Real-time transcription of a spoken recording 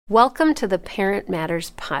Welcome to the Parent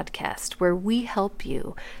Matters podcast, where we help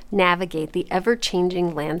you navigate the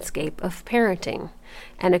ever-changing landscape of parenting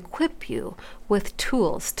and equip you with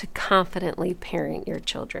tools to confidently parent your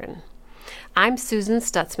children. I'm Susan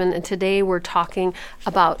Stutzman, and today we're talking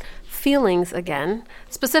about feelings again,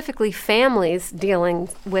 specifically families dealing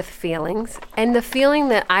with feelings, and the feeling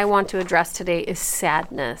that I want to address today is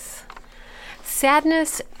sadness.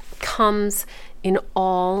 Sadness comes in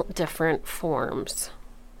all different forms.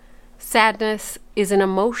 Sadness is an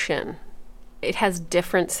emotion. It has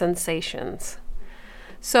different sensations.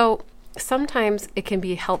 So sometimes it can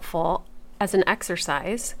be helpful as an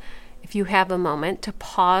exercise, if you have a moment, to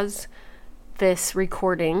pause this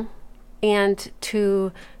recording and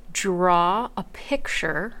to draw a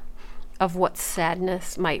picture of what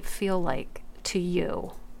sadness might feel like to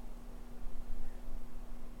you.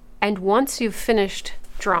 And once you've finished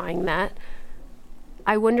drawing that,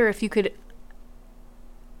 I wonder if you could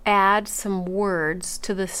add some words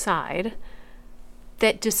to the side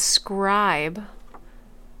that describe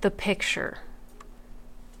the picture.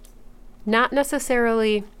 Not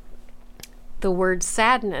necessarily the word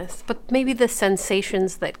sadness, but maybe the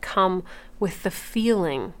sensations that come with the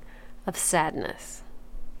feeling of sadness.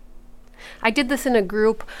 I did this in a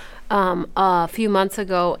group a few months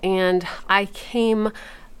ago, and I came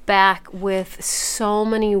back with so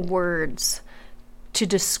many words to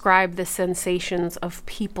describe the sensations of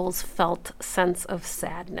people's felt sense of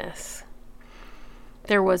sadness.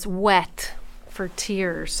 There was wet for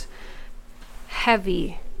tears,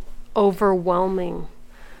 heavy, overwhelming,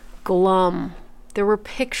 glum. There were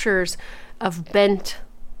pictures of bent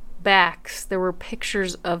backs. There were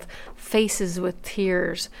pictures of faces with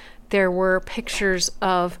tears. There were pictures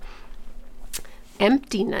of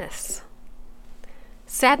emptiness.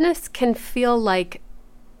 Sadness can feel like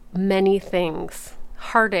many things.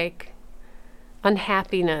 Heartache,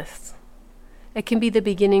 unhappiness. It can be the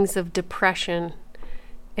beginnings of depression.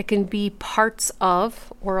 It can be parts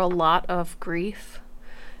of or a lot of grief.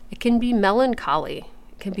 It can be melancholy.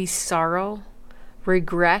 It can be sorrow,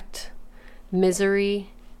 regret, misery,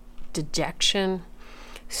 dejection.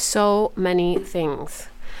 So many things.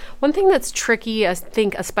 One thing that's tricky, I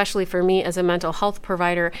think, especially for me as a mental health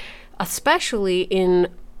provider, especially in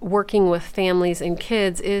working with families and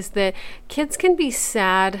kids, is that kids can be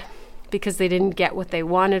sad because they didn't get what they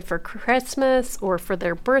wanted for Christmas or for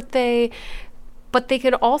their birthday, but they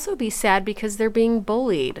could also be sad because they're being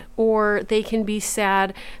bullied, or they can be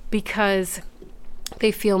sad because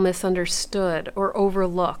they feel misunderstood or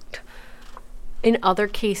overlooked. In other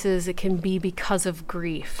cases, it can be because of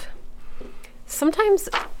grief. Sometimes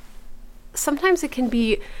it can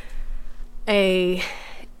be a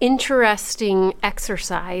interesting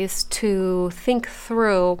exercise to think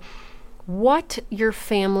through what your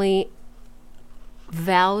family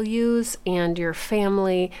values and your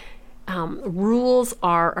family rules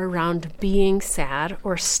are around being sad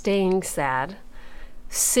or staying sad,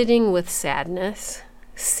 sitting with sadness,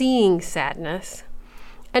 seeing sadness.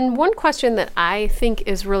 And one question that I think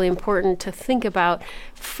is really important to think about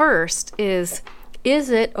first is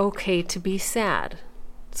it okay to be sad?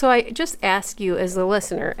 So I just ask you as a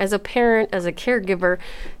listener, as a parent, as a caregiver,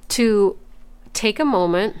 to take a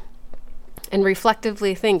moment and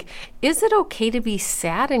reflectively think, is it okay to be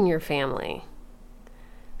sad in your family?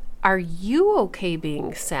 Are you okay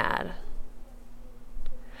being sad?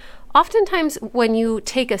 Oftentimes when you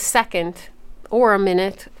take a second or a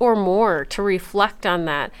minute or more to reflect on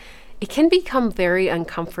that, it can become very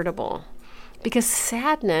uncomfortable because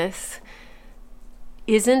sadness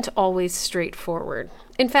isn't always straightforward.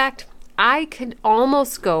 In fact, I could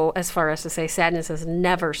almost go as far as to say sadness is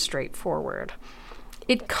never straightforward.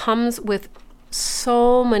 It comes with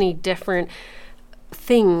so many different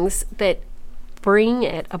things that bring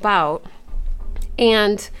it about,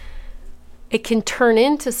 and it can turn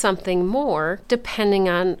into something more depending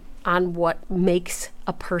on what makes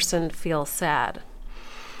a person feel sad.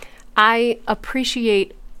 I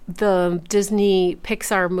appreciate the Disney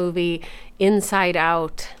Pixar movie Inside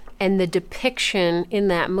Out and the depiction in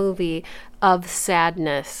that movie of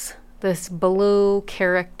sadness, this Baloo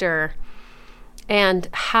character, and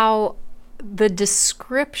how the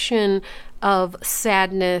description of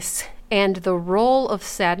sadness and the role of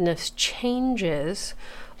sadness changes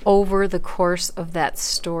over the course of that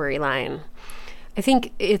storyline. I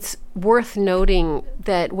think it's worth noting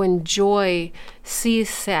that when Joy sees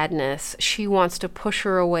sadness, she wants to push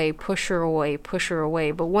her away.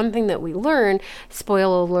 But one thing that we learn,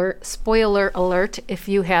 spoiler alert if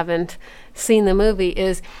you haven't seen the movie,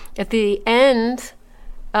 is at the end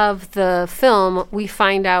of the film, we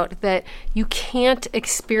find out that you can't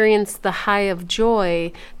experience the high of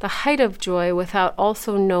joy, the height of joy, without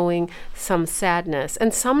also knowing some sadness.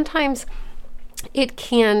 And sometimes it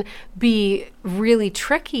can be really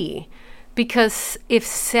tricky, because if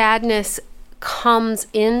sadness comes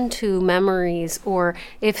into memories, or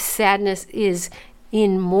if sadness is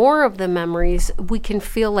in more of the memories, we can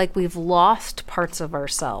feel like we've lost parts of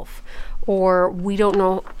ourselves, or we don't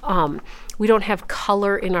know, we don't have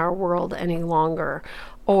color in our world any longer,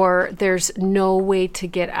 or there's no way to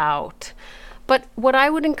get out. But what I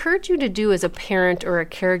would encourage you to do as a parent or a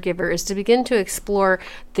caregiver is to begin to explore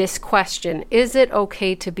this question: is it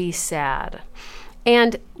okay to be sad?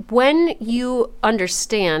 And when you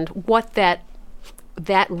understand what that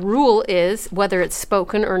rule is, whether it's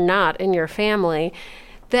spoken or not in your family,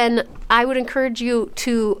 then I would encourage you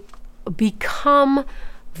to become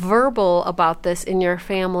verbal about this in your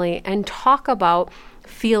family and talk about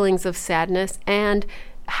feelings of sadness and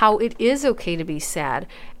how it is okay to be sad,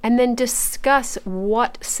 and then discuss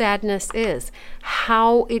what sadness is,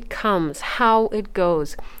 how it comes, how it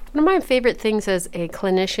goes. One of my favorite things as a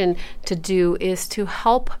clinician to do is to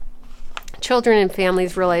help children and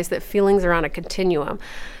families realize that feelings are on a continuum.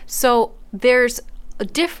 So there's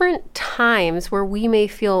different times where we may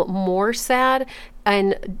feel more sad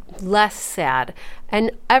and less sad.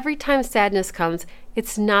 And every time sadness comes,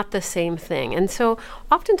 it's not the same thing. And so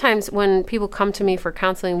oftentimes when people come to me for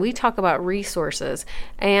counseling, we talk about resources,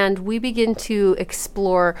 and we begin to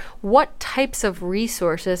explore what types of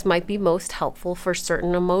resources might be most helpful for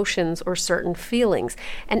certain emotions or certain feelings.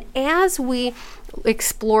 And as we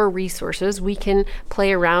explore resources, we can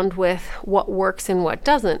play around with what works and what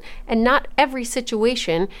doesn't. And not every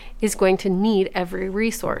situation is going to need every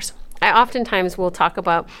resource. I oftentimes will talk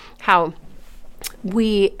about how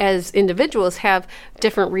we as individuals have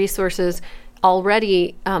different resources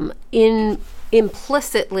already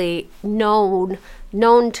implicitly known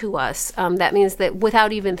to us. That means that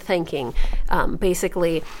without even thinking,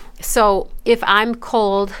 basically. So if I'm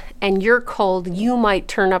cold and you're cold, you might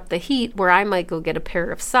turn up the heat where I might go get a pair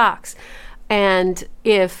of socks. And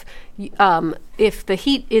if the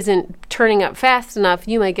heat isn't turning up fast enough,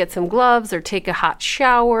 you might get some gloves or take a hot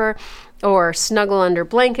shower or snuggle under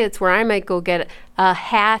blankets, where I might go get a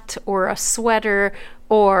hat or a sweater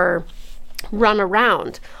or run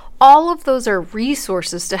around. All of those are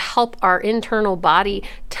resources to help our internal body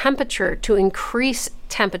temperature, to increase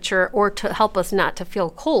temperature, or to help us not to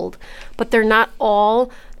feel cold. But they're not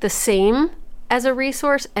all the same as a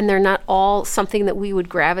resource, and they're not all something that we would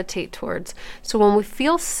gravitate towards. So when we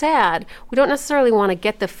feel sad, we don't necessarily want to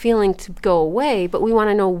get the feeling to go away, but we want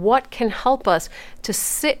to know what can help us to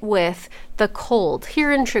sit with the cold.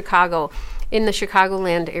 Here in Chicago, in the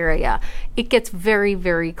Chicagoland area, it gets very,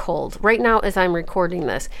 very cold. Right now, as I'm recording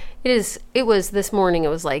this, it was this morning, it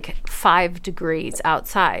was like 5 degrees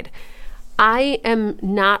outside. I am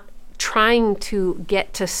not trying to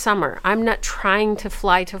get to summer. I'm not trying to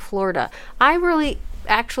fly to Florida. I really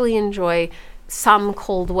actually enjoy some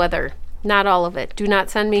cold weather. Not all of it. Do not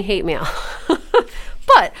send me hate mail.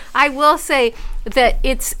 But I will say that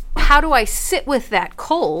it's how do I sit with that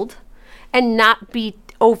cold and not be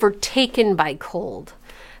overtaken by cold?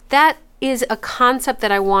 That is a concept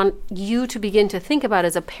that I want you to begin to think about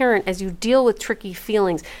as a parent, as you deal with tricky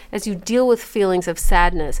feelings, as you deal with feelings of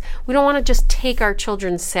sadness. We don't want to just take our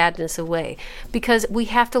children's sadness away, because we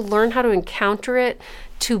have to learn how to encounter it,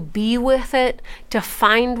 to be with it, to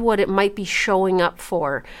find what it might be showing up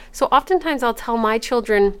for. So oftentimes I'll tell my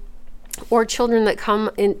children, or children that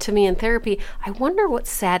come into me in therapy, I wonder what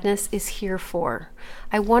sadness is here for.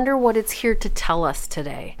 I wonder what it's here to tell us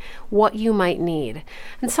today, what you might need.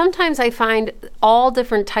 And sometimes I find all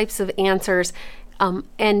different types of answers,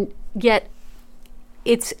 and yet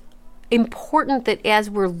it's important that as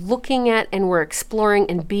we're looking at and we're exploring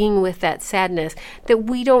and being with that sadness, that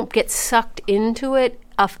we don't get sucked into it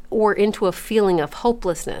or into a feeling of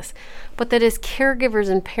hopelessness, but that as caregivers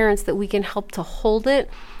and parents that we can help to hold it,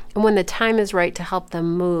 and when the time is right, to help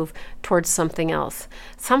them move towards something else.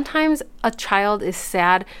 Sometimes a child is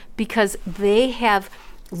sad because they have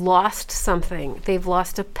lost something. They've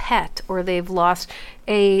lost a pet, or they've lost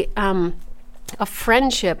a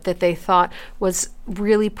friendship that they thought was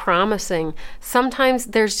really promising. Sometimes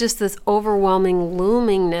there's just this overwhelming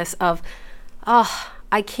loomingness of,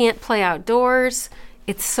 I can't play outdoors.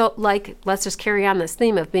 It's so, like, let's just carry on this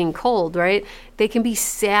theme of being cold, right? They can be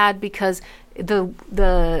sad because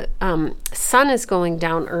the sun is going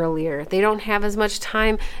down earlier. They don't have as much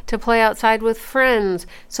time to play outside with friends,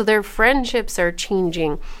 so their friendships are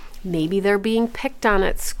changing. Maybe they're being picked on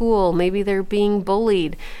at school. Maybe they're being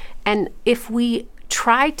bullied. And if we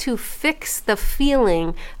try to fix the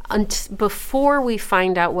feeling before we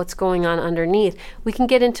find out what's going on underneath, we can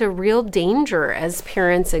get into real danger as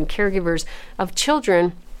parents and caregivers of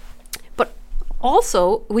children. But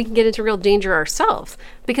also, we can get into real danger ourselves,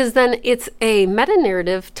 because then it's a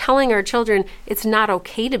meta-narrative telling our children it's not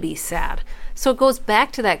okay to be sad. So it goes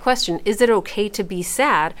back to that question, is it okay to be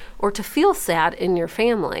sad or to feel sad in your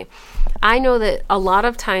family? I know that a lot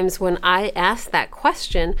of times when I ask that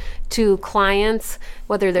question to clients,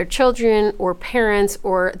 whether they're children or parents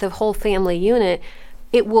or the whole family unit,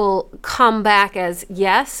 it will come back as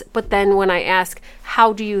yes, but then when I ask,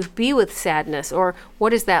 how do you be with sadness, or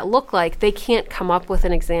what does that look like, they can't come up with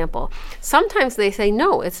an example. Sometimes they say,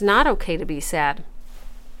 no, it's not okay to be sad.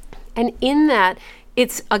 And in that,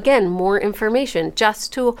 it's, again, more information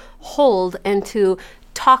just to hold and to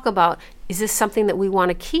talk about, is this something that we want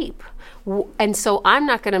to keep? And so I'm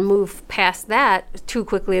not going to move past that too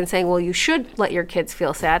quickly and saying, well, you should let your kids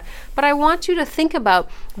feel sad. But I want you to think about,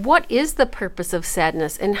 what is the purpose of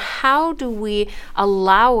sadness and how do we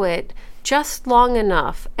allow it just long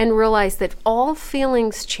enough and realize that all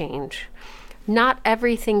feelings change. Not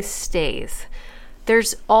everything stays.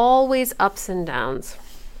 There's always ups and downs.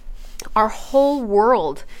 Our whole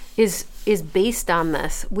world is based on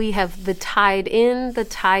this. We have the tide in, the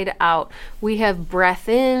tide out. We have breath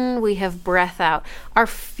in, we have breath out. Our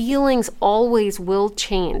feelings always will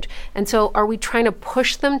change. And so are we trying to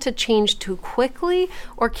push them to change too quickly?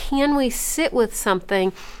 Or can we sit with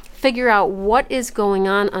something, figure out what is going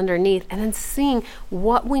on underneath, and then seeing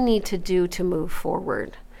what we need to do to move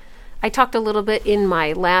forward? I talked a little bit in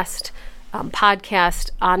my last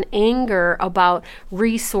podcast on anger about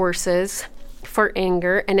resources for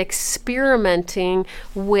anger and experimenting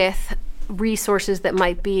with resources that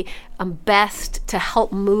might be best to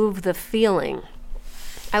help move the feeling.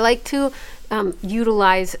 I like to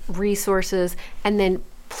utilize resources and then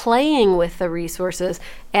playing with the resources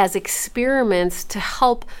as experiments to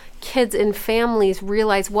help kids and families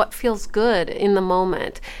realize what feels good in the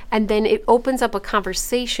moment. And then it opens up a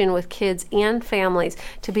conversation with kids and families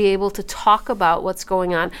to be able to talk about what's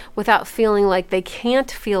going on without feeling like they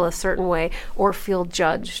can't feel a certain way or feel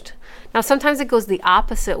judged. Now, sometimes it goes the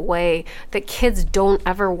opposite way, that kids don't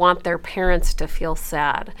ever want their parents to feel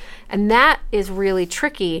sad. And that is really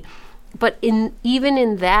tricky. But even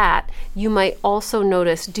in that, you might also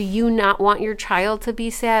notice, do you not want your child to be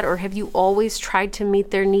sad, or have you always tried to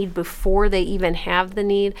meet their need before they even have the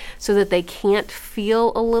need so that they can't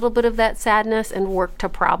feel a little bit of that sadness and work to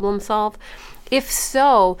problem solve? If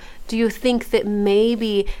so, do you think that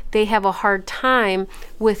maybe they have a hard time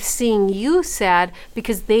with seeing you sad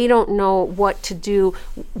because they don't know what to do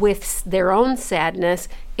with their own sadness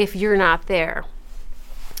if you're not there?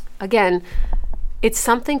 Again, it's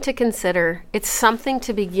something to consider. It's something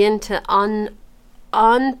to begin to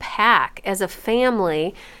unpack as a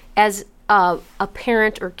family, as a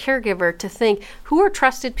parent or caregiver, to think, who are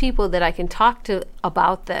trusted people that I can talk to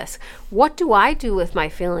about this? What do I do with my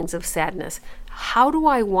feelings of sadness? How do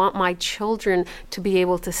I want my children to be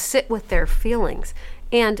able to sit with their feelings?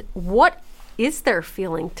 And what is their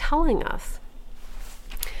feeling telling us?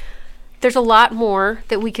 There's a lot more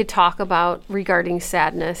that we could talk about regarding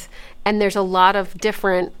sadness, and there's a lot of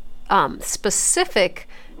different specific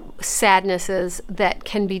sadnesses that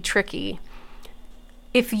can be tricky.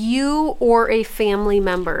 If you or a family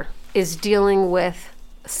member is dealing with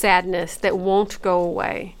sadness that won't go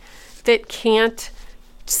away, that can't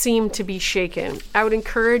seem to be shaken, I would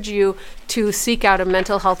encourage you to seek out a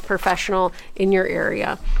mental health professional in your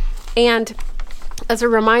area. And as a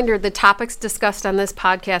reminder, the topics discussed on this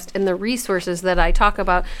podcast and the resources that I talk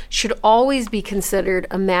about should always be considered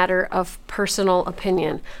a matter of personal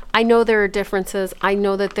opinion. I know there are differences. I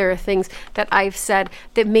know that there are things that I've said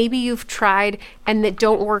that maybe you've tried and that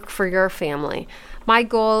don't work for your family. My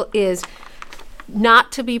goal is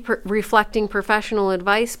not to be reflecting professional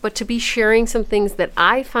advice, but to be sharing some things that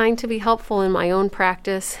I find to be helpful in my own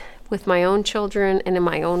practice, with my own children, and in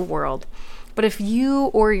my own world. But if you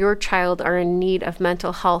or your child are in need of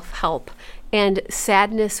mental health help and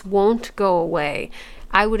sadness won't go away,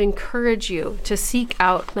 I would encourage you to seek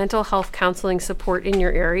out mental health counseling support in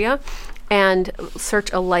your area and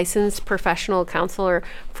search a licensed professional counselor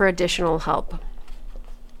for additional help.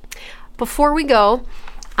 Before we go,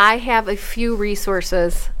 I have a few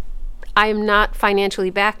resources. I am not financially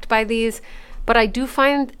backed by these, but I do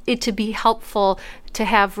find it to be helpful to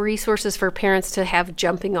have resources for parents to have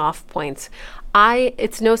jumping off points.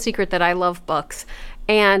 It's no secret that I love books.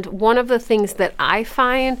 And one of the things that I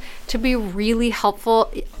find to be really helpful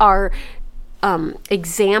are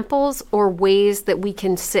examples or ways that we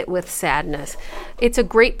can sit with sadness. It's a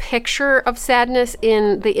great picture of sadness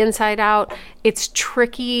in the Inside Out. It's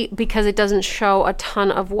tricky because it doesn't show a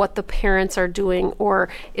ton of what the parents are doing, or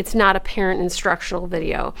it's not a parent instructional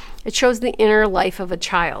video. It shows the inner life of a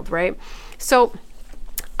child, right? So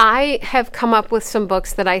I have come up with some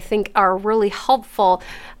books that I think are really helpful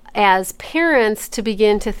as parents to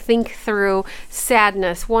begin to think through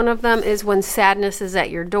sadness. One of them is When Sadness is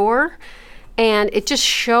at Your Door. And it just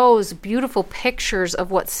shows beautiful pictures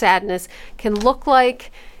of what sadness can look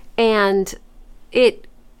like. And it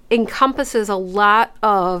encompasses a lot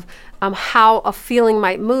of how a feeling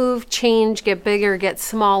might move, change, get bigger, get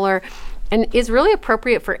smaller, and is really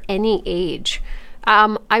appropriate for any age.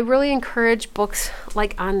 I really encourage books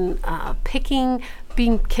like on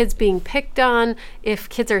kids being picked on, if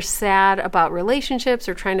kids are sad about relationships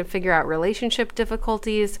or trying to figure out relationship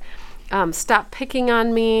difficulties. Stop Picking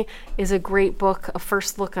on Me is a great book, a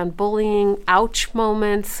first look on bullying, ouch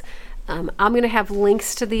moments. I'm going to have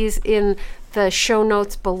links to these in the show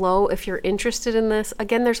notes below if you're interested in this.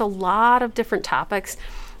 Again, there's a lot of different topics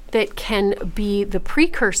that can be the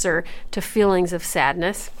precursor to feelings of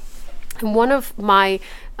sadness. And one of my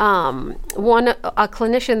a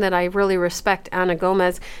clinician that I really respect, Ana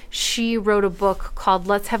Gomez, she wrote a book called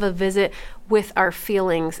Let's Have a Visit with Our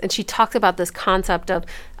Feelings. And she talks about this concept of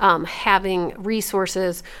having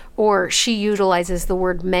resources, or she utilizes the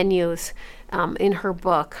word menus in her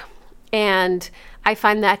book. And I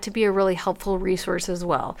find that to be a really helpful resource as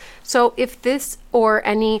well. So if this or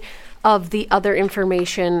any of the other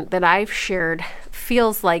information that I've shared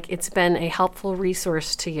feels like it's been a helpful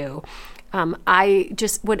resource to you, I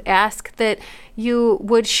just would ask that you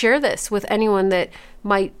would share this with anyone that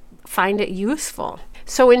might find it useful.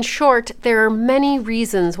 So in short, there are many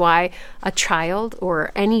reasons why a child,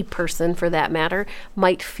 or any person for that matter,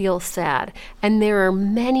 might feel sad. And there are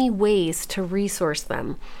many ways to resource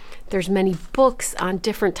them. There's many books on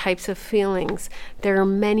different types of feelings. There are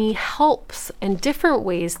many helps and different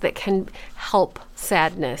ways that can help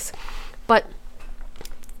sadness. But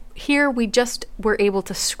here we just were able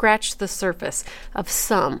to scratch the surface of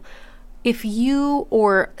some. If you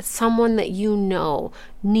or someone that you know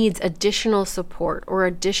needs additional support or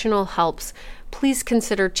additional helps, please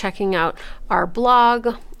consider checking out our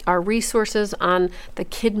blog, our resources on the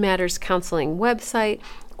Kid Matters Counseling website,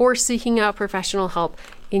 or seeking out professional help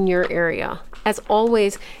in your area. As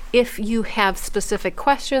always, if you have specific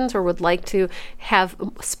questions or would like to have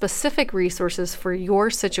specific resources for your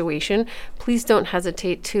situation, please don't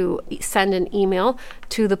hesitate to send an email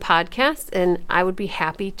to the podcast, and I would be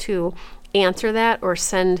happy to answer that or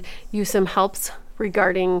send you some helps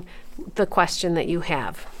regarding the question that you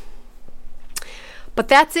have. But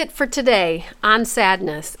that's it for today on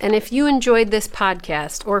sadness. And if you enjoyed this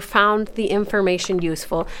podcast or found the information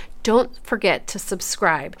useful, don't forget to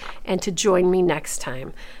subscribe and to join me next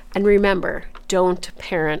time. And remember, don't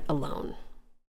parent alone.